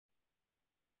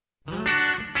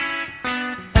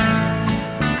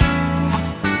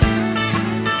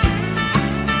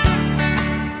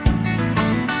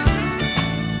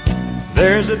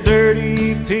There's a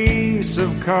dirty piece of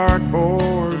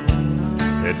cardboard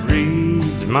that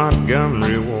reads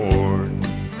Montgomery Ward,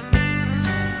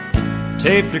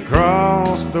 taped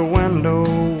across the window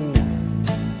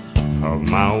of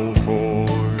my old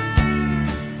Ford.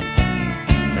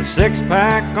 A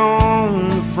six-pack on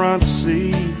the front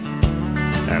seat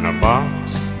and a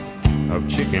box of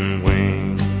chicken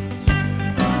wings.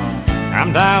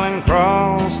 I'm dialing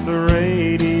across the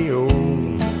radio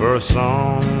for a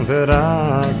song that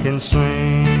I can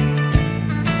sing.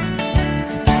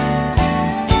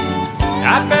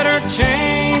 I'd better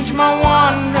change my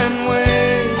wandering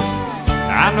ways.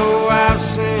 I know I've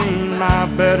seen my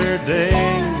better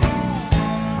days,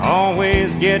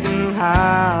 always getting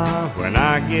high when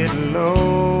I get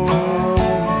low.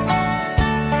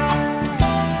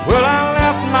 Well, I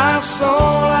left my soul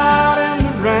out in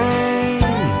the rain.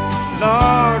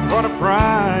 Lord, what a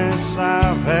price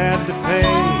I've had to pay.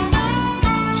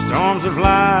 Storms of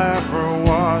life are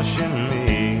washing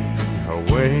me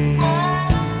away.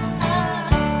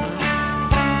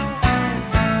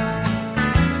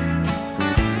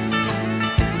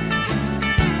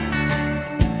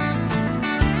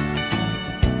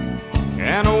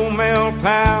 An old mail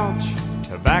pouch,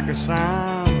 tobacco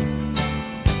sign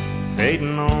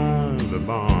fading on the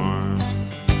barn,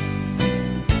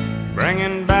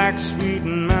 bringing back sweet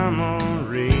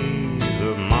memories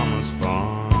of Mama's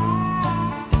farm,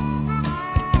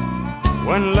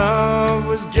 when love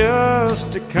was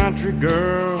just a country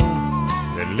girl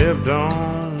that lived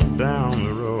on down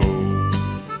the road.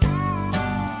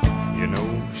 You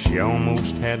know, she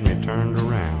almost had me turned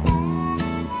around,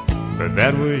 but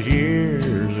that was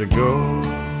years ago.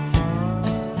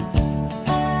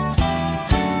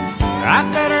 I'd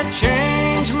better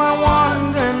change my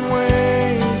wandering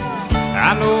ways.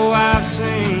 I know I've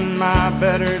seen my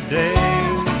better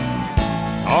days,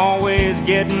 always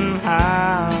getting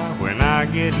high when I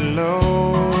get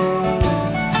low.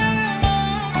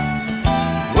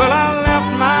 Well, I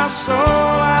left my soul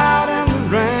out in the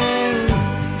rain.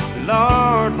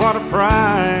 Lord, what a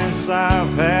price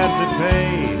I've had to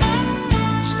pay.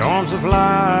 Storms of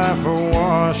life are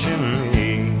washing me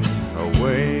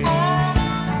away.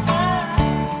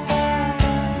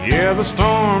 Yeah, the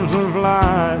storms of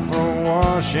life are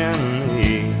washing me